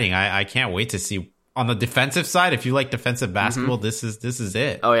exciting. I can't wait to see on the defensive side. If you like defensive basketball, this is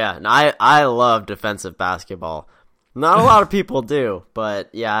it. Oh yeah, and I love defensive basketball. Not a lot of people do, but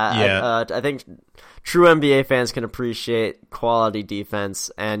yeah. I think true NBA fans can appreciate quality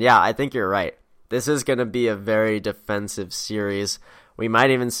defense. And yeah, I think you're right. This is going to be a very defensive series. We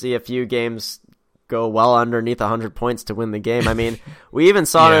might even see a few games go well underneath 100 points to win the game. I mean, we even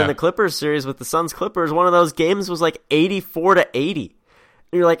saw it in the Clippers series with the Suns Clippers. One of those games was like 84-80.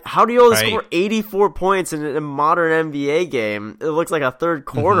 And you're like, how do you only score 84 points in a modern NBA game? It looks like a third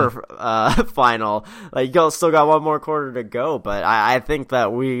quarter final. Like, you still got one more quarter to go. But I think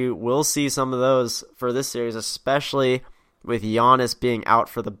that we will see some of those for this series, especially with Giannis being out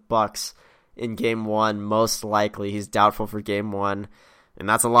for the Bucks in Game 1. Most likely, he's doubtful for Game 1. And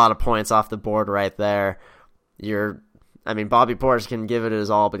that's a lot of points off the board right there. Bobby Portis can give it his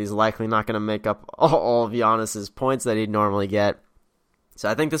all, but he's likely not going to make up all of Giannis's points that he'd normally get. So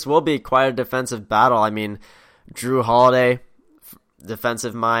I think this will be quite a defensive battle. I mean, Drew Holiday,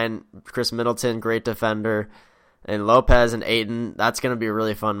 defensive mind, Chris Middleton, great defender, and Lopez and Ayton, that's going to be a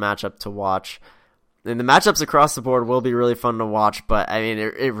really fun matchup to watch. And the matchups across the board will be really fun to watch, but I mean,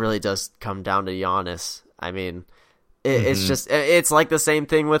 it really does come down to Giannis. I mean, it's like the same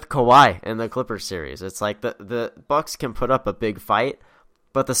thing with Kawhi in the Clippers series. It's like the Bucks can put up a big fight,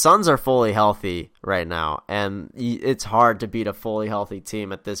 but the Suns are fully healthy right now, and it's hard to beat a fully healthy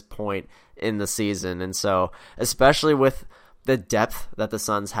team at this point in the season. And so, especially with the depth that the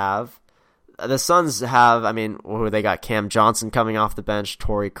Suns have, they got Cam Johnson coming off the bench,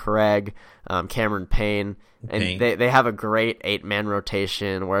 Torrey Craig, Cameron Payne, and they have a great 8-man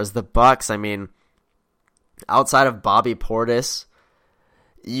rotation, whereas the Bucks, I mean, outside of Bobby Portis,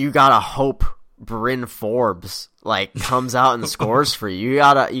 you gotta hope Bryn Forbes comes out and scores for you.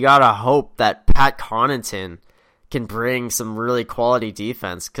 You gotta hope that Pat Connaughton can bring some really quality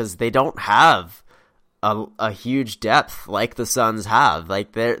defense, because they don't have a huge depth like the Suns have.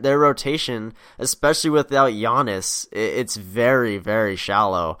 Like their rotation, especially without Giannis, it's very, very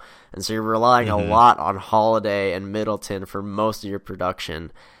shallow, and so you're relying a lot on Holiday and Middleton for most of your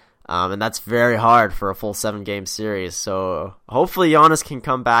production. And that's very hard for a full 7-game series. So hopefully Giannis can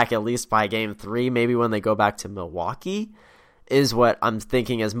come back at least by Game 3, maybe when they go back to Milwaukee, is what I'm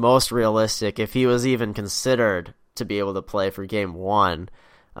thinking is most realistic, if he was even considered to be able to play for Game 1,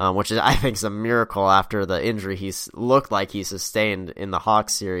 which is, I think, is a miracle after the injury he looked like he sustained in the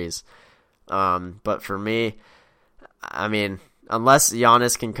Hawks series. But for me, I mean, unless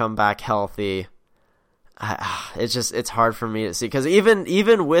Giannis can come back healthy, it's hard for me to see, because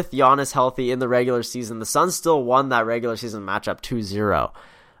even with Giannis healthy in the regular season, the Suns still won that regular season matchup 2-0.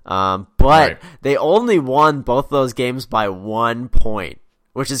 But they only won both those games by 1 point,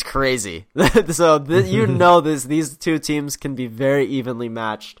 which is crazy. So these two teams can be very evenly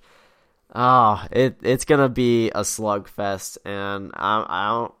matched. It's gonna be a slugfest, and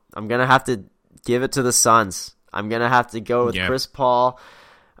I'm gonna have to give it to the Suns. I'm gonna have to go with Chris Paul.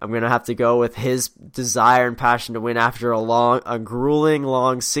 I'm going to have to go with his desire and passion to win after a grueling,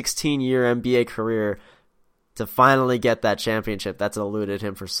 long 16-year NBA career to finally get that championship that's eluded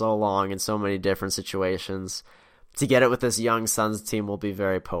him for so long in so many different situations. To get it with this young Suns team will be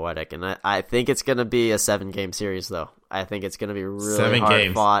very poetic, and I think it's going to be a 7-game series, though. I think it's going to be really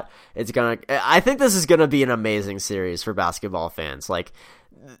hard fought. I think this is going to be an amazing series for basketball fans.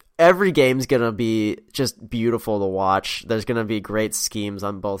 Every game's going to be just beautiful to watch. There's going to be great schemes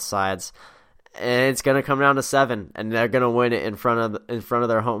on both sides. And it's going to come down to 7, and they're going to win it in front of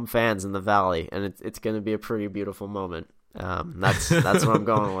their home fans in the Valley, and it's going to be a pretty beautiful moment. That's what I'm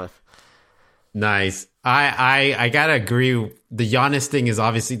going with. Nice. I got to agree. The Giannis thing is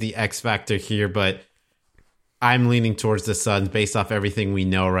obviously the X factor here, but I'm leaning towards the Suns based off everything we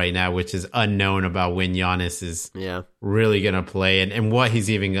know right now, which is unknown about when Giannis is really going to play and what he's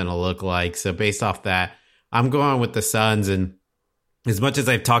even going to look like. So based off that, I'm going with the Suns. And as much as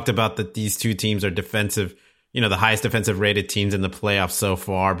I've talked about that these two teams are defensive, the highest defensive rated teams in the playoffs so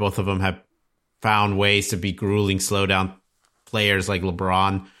far, both of them have found ways to be grueling, slow down players like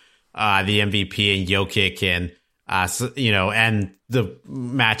LeBron, the MVP, and Jokic, and and the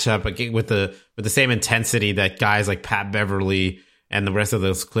matchup with the same intensity that guys like Pat Beverly and the rest of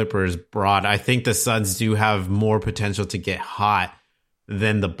those Clippers brought. I think the Suns do have more potential to get hot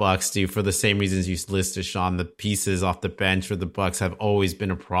than the Bucks do, for the same reasons you listed, Sean. The pieces off the bench for the Bucks have always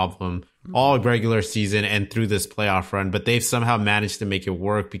been a problem all regular season and through this playoff run, but they've somehow managed to make it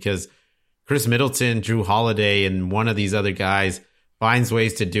work because Chris Middleton, Drew Holiday, and one of these other guys finds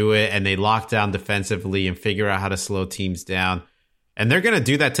ways to do it, and they lock down defensively and figure out how to slow teams down. And they're going to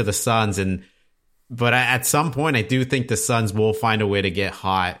do that to the Suns. But at some point, I do think the Suns will find a way to get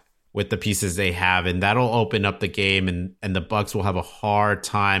hot with the pieces they have, and that'll open up the game, and the Bucks will have a hard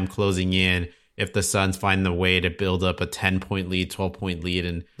time closing in if the Suns find the way to build up a 10-point lead, 12-point lead,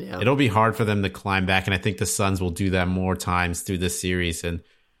 and it'll be hard for them to climb back. And I think the Suns will do that more times through this series, and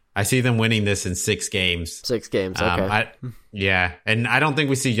I see them winning this in 6 games. 6 games, okay. And I don't think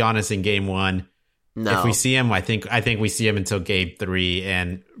we see Giannis in game 1. No. If we see him, I think we see him until game 3,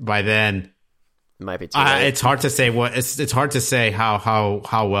 and by then it might be too late. It's hard to say it's hard to say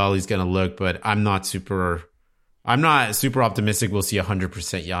how well he's going to look, but I'm not super optimistic we'll see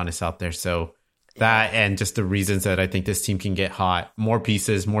 100% Giannis out there. So that and just the reasons that I think this team can get hot, more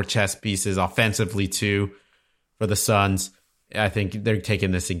pieces, more chess pieces offensively too for the Suns. I think they're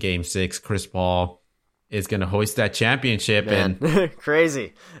taking this in game 6. Chris Paul is going to hoist that championship. Man. And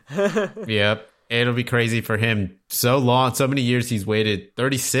crazy. Yep. It'll be crazy for him. So long, so many years he's waited.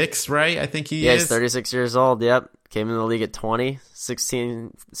 36, right? I think he is. He's 36 years old. Yep. Came in the league at 20.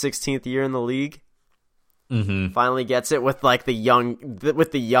 16th year in the league. Mm-hmm. Finally gets it with like the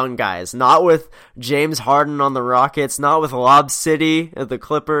young guys, not with James Harden on the Rockets, not with Lob City at the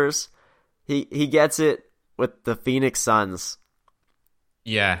Clippers. He gets it with the Phoenix Suns.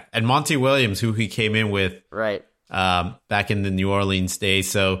 Yeah, and Monty Williams, who he came in with, right, back in the New Orleans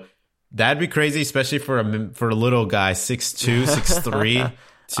days. So that'd be crazy, especially for a little guy, 6'2", 6'3",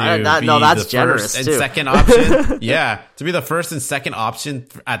 that's generous first and too. second option. Yeah, to be the first and second option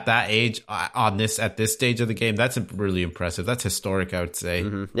at that age at this stage of the game, that's really impressive. That's historic, I would say.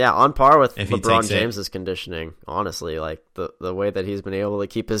 Mm-hmm. Yeah, on par with if LeBron James's conditioning. Honestly, like the way that he's been able to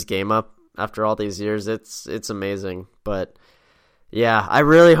keep his game up after all these years, it's amazing. But yeah, I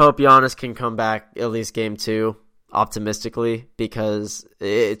really hope Giannis can come back at least game 2 optimistically, because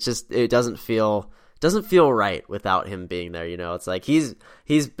it doesn't feel right without him being there. You know, it's like he's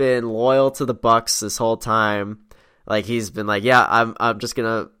been loyal to the Bucks this whole time. Like he's been like, yeah, I'm just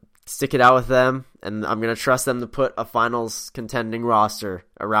gonna stick it out with them, and I'm gonna trust them to put a finals contending roster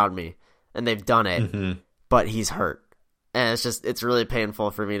around me, and they've done it. Mm-hmm. But he's hurt, and it's really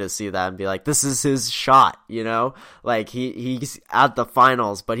painful for me to see that and be like, this is his shot. You know, like he's at the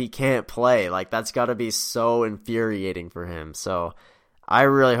finals, but he can't play. Like that's got to be so infuriating for him. So I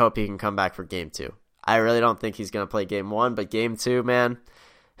really hope he can come back for game 2. I really don't think he's going to play game 1, but game 2, man,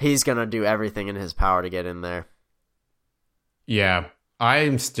 he's going to do everything in his power to get in there. Yeah,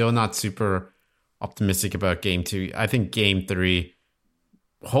 I'm still not super optimistic about game 2. I think game 3,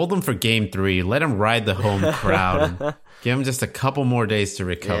 hold him for game 3. Let him ride the home crowd. And give him just a couple more days to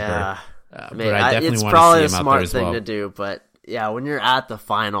recover. Yeah. But I definitely it's want probably to a see him out there smart as thing well. to do, but yeah, when you're at the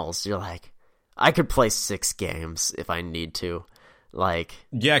finals, you're like, I could play 6 games if I need to. Like,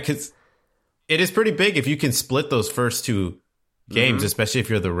 yeah, because it is pretty big if you can split those first 2 games, mm-hmm. especially if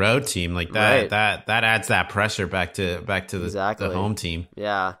you're the road team like that. Right. That adds that pressure back to Exactly. the home team.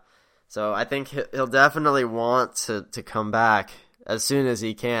 Yeah, so I think he'll definitely want to come back as soon as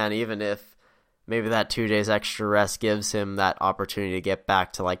he can, even if maybe that 2 days extra rest gives him that opportunity to get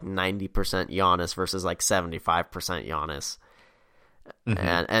back to like 90% Giannis versus like 75% Giannis,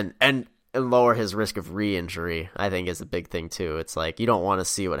 Mm-hmm. and lower his risk of re-injury. I think is a big thing too. It's like you don't want to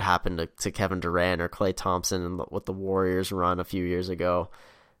see what happened to Kevin Durant or Klay Thompson with the Warriors run a few years ago.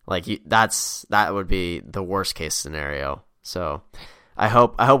 Like that would be the worst case scenario. So I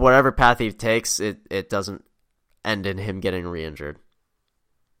hope whatever path he takes, it doesn't end in him getting re-injured.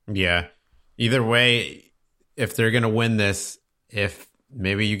 Yeah. Either way, if they're gonna win this, if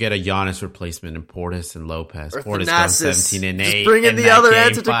maybe you get a Giannis replacement in Portis and Lopez. Or Portis Thanasis. goes 17 and 8. Just bring in the other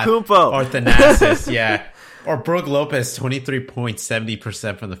Antetokounmpo. Or Thanasis, yeah. Or Brook Lopez, 23 points,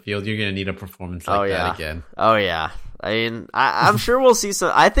 70% from the field. You're going to need a performance like that again. Oh, yeah. I mean, I'm sure we'll see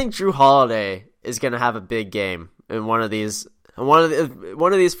some. I think Drew Holiday is going to have a big game in one of these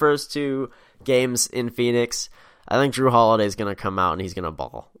first 2 games in Phoenix. I think Drew Holiday is going to come out and he's going to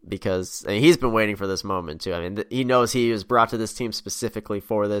ball, because he's been waiting for this moment too. I mean, he knows he was brought to this team specifically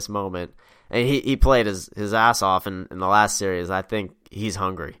for this moment, and he played his ass off in the last series. I think he's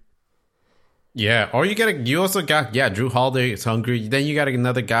hungry. Yeah, or you also got Drew Holiday is hungry. Then you got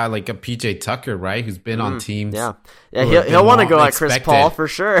another guy like a PJ Tucker, right, who's been on teams. Yeah, he'll want to go at Chris Paul for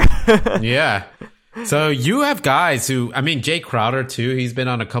sure. Yeah. So you have guys who, I mean, Jay Crowder too. He's been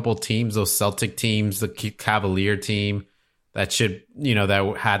on a couple teams, those Celtic teams, the Cavalier team that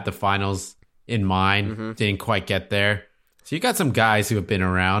that had the finals in mind, didn't quite get there. So you got some guys who have been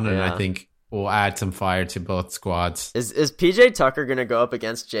around, and I think will add some fire to both squads. Is PJ Tucker gonna go up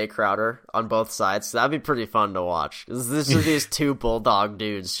against Jay Crowder on both sides? That'd be pretty fun to watch. This are these two bulldog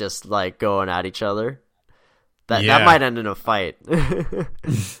dudes just like going at each other. That might end in a fight.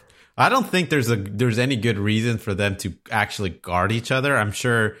 I don't think there's any good reason for them to actually guard each other. I'm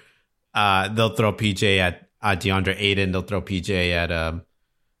sure they'll throw PJ at DeAndre Ayton. They'll throw PJ at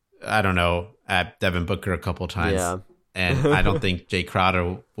I don't know, at Devin Booker a couple times. Yeah. And I don't think Jay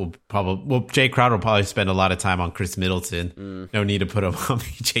Crowder will probably spend a lot of time on Chris Middleton. No need to put him on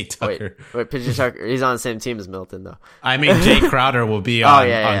PJ Tucker. Wait, PJ Tucker, he's on the same team as Middleton though. I mean, Jay Crowder will be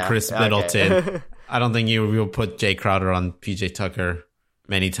on Chris Middleton. Okay. I don't think you will put Jay Crowder on PJ Tucker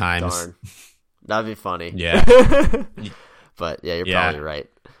many times. Darn. That'd be funny. Yeah. But yeah, you're probably right.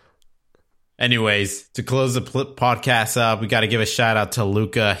 Anyways, to close the podcast up, we got to give a shout out to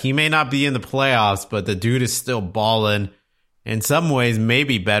Luka. He may not be in the playoffs, but the dude is still balling. In some ways,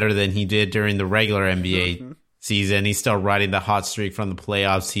 maybe better than he did during the regular NBA season. He's still riding the hot streak from the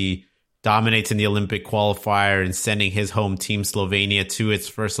playoffs. He dominates in the Olympic qualifier and sending his home team, Slovenia, to its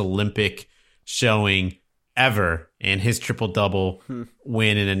first Olympic showing ever. And his triple-double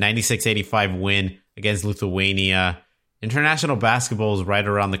win in a 96-85 win against Lithuania. International basketball is right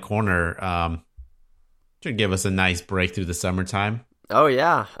around the corner. Should give us a nice break through the summertime. Oh,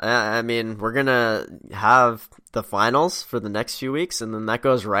 yeah. I mean, we're going to have the finals for the next few weeks, and then that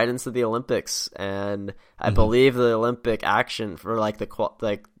goes right into the Olympics. And I believe the Olympic action for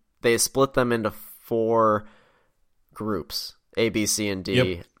they split them into 4 groups, A, B, C, and D.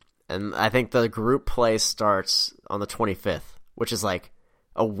 Yep. And I think the group play starts on the 25th, which is like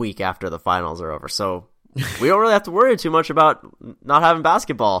a week after the finals are over. So we don't really have to worry too much about not having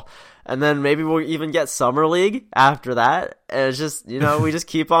basketball. And then maybe we'll even get Summer League after that. And it's just, we just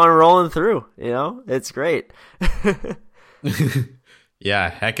keep on rolling through, it's great. Yeah,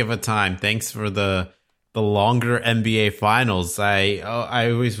 heck of a time. Thanks for the longer NBA finals. I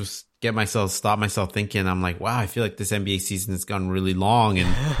always stop myself thinking, I'm like, wow, I feel like this NBA season has gone really long. And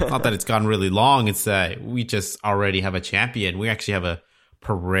not that it's gone really long, it's that we just already have a champion. We actually have a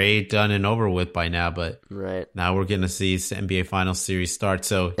parade done and over with by now, but now we're going to see the NBA Finals series start.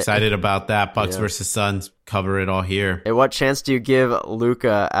 So excited about that. Bucks versus Suns, cover it all here. Hey, what chance do you give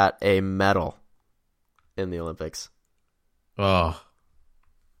Luka at a medal in the Olympics? Oh,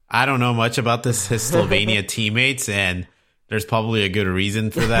 I don't know much about his Slovenia teammates, and there's probably a good reason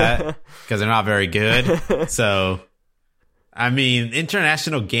for that because they're not very good. So, I mean,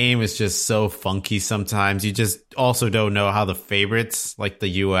 international game is just so funky sometimes. You just also don't know how the favorites, like the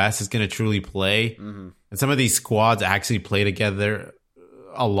U.S., is going to truly play. And some of these squads actually play together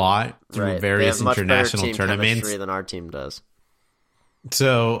a lot through various international tournaments than our team does.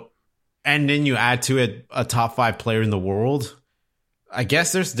 So, and then you add to it a top 5 player in the world. I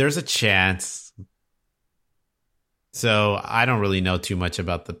guess there's a chance. So I don't really know too much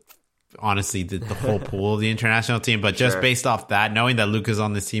about the whole pool of the international team, but just based off that, knowing that Luka's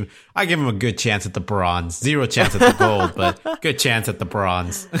on this team, I give him a good chance at the bronze. 0 chance at the gold, but good chance at the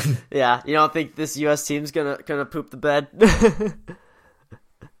bronze. Yeah, you don't think this U.S. team's gonna poop the bed?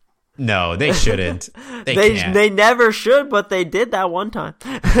 No, they shouldn't. They never should, but they did that one time.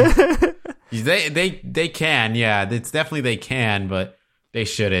 They can, yeah. It's definitely they can, but they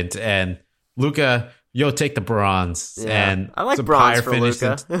shouldn't. And Luka, take the bronze. Yeah. And I like bronze for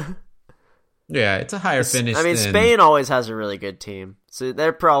Luka. Yeah, it's a higher finish. I mean, Spain always has a really good team, so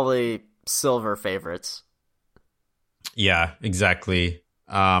they're probably silver favorites. Yeah, exactly.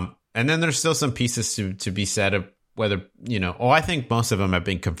 And then there's still some pieces to be said of whether, I think most of them have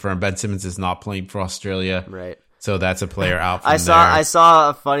been confirmed. Ben Simmons is not playing for Australia. Right. So that's a player out from I saw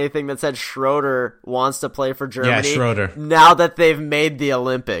a funny thing that said Schroeder wants to play for Germany. Yeah, Schroeder. Now that they've made the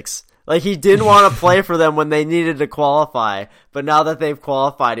Olympics. Like, he didn't want to play for them when they needed to qualify, but now that they've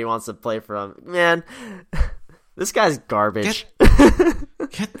qualified, he wants to play for them. Man, this guy's garbage.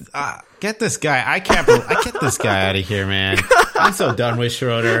 Get this guy. I get this guy out of here, man. I'm so done with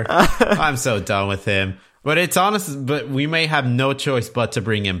Schroeder. I'm so done with him. But it's honest. But we may have no choice but to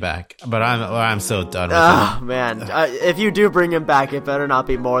bring him back. But I'm so done with him. Oh man, if you do bring him back, it better not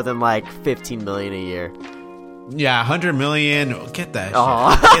be more than like $15 million a year. Yeah, 100 million. Get that.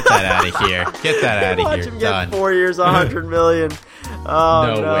 Get that out of here. Get that out of Watch here. him Done. Get 4 years, 100 million.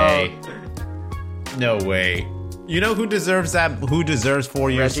 Oh no way. No way. You know who deserves that? Who deserves 4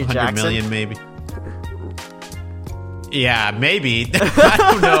 years, Reggie 100 Jackson? million? Maybe. Yeah, maybe. I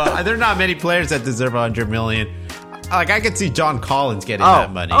don't know. There are not many players that deserve 100 million. Like, I could see John Collins getting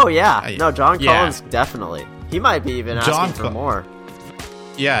that money. Oh yeah, no, John Collins definitely. He might be even asking for more.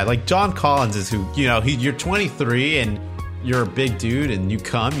 Yeah, like John Collins is who, you're 23 and you're a big dude and you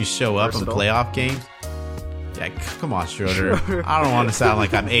show up Versatile. in playoff games. Yeah, come on, Schroeder. I don't want to sound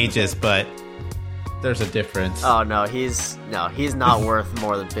like I'm ageist, but there's a difference. Oh no, he's not worth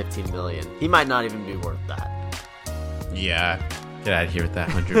more than 15 million. He might not even be worth that. Yeah, get out of here with that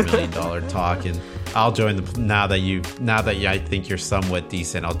 $100 million talk, and I'll join the. Now that I think you're somewhat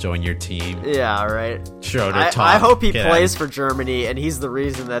decent, I'll join your team. Yeah, right. Schroeder, Tom, I hope he get plays for Germany, and he's the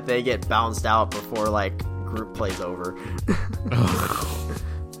reason that they get bounced out before like group plays over.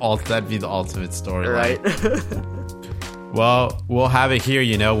 That'd be the ultimate storyline. Right. Well, we'll have it here.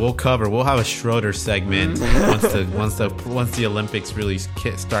 We'll have a Schroeder segment once the Olympics really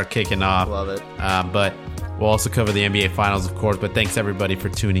start kicking off. Love it. But we'll also cover the NBA Finals, of course. But thanks everybody for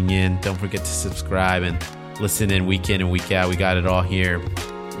tuning in. Don't forget to subscribe and listen in week and week out. We got it all here.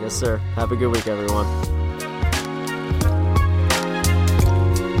 Yes, sir. Have a good week, everyone.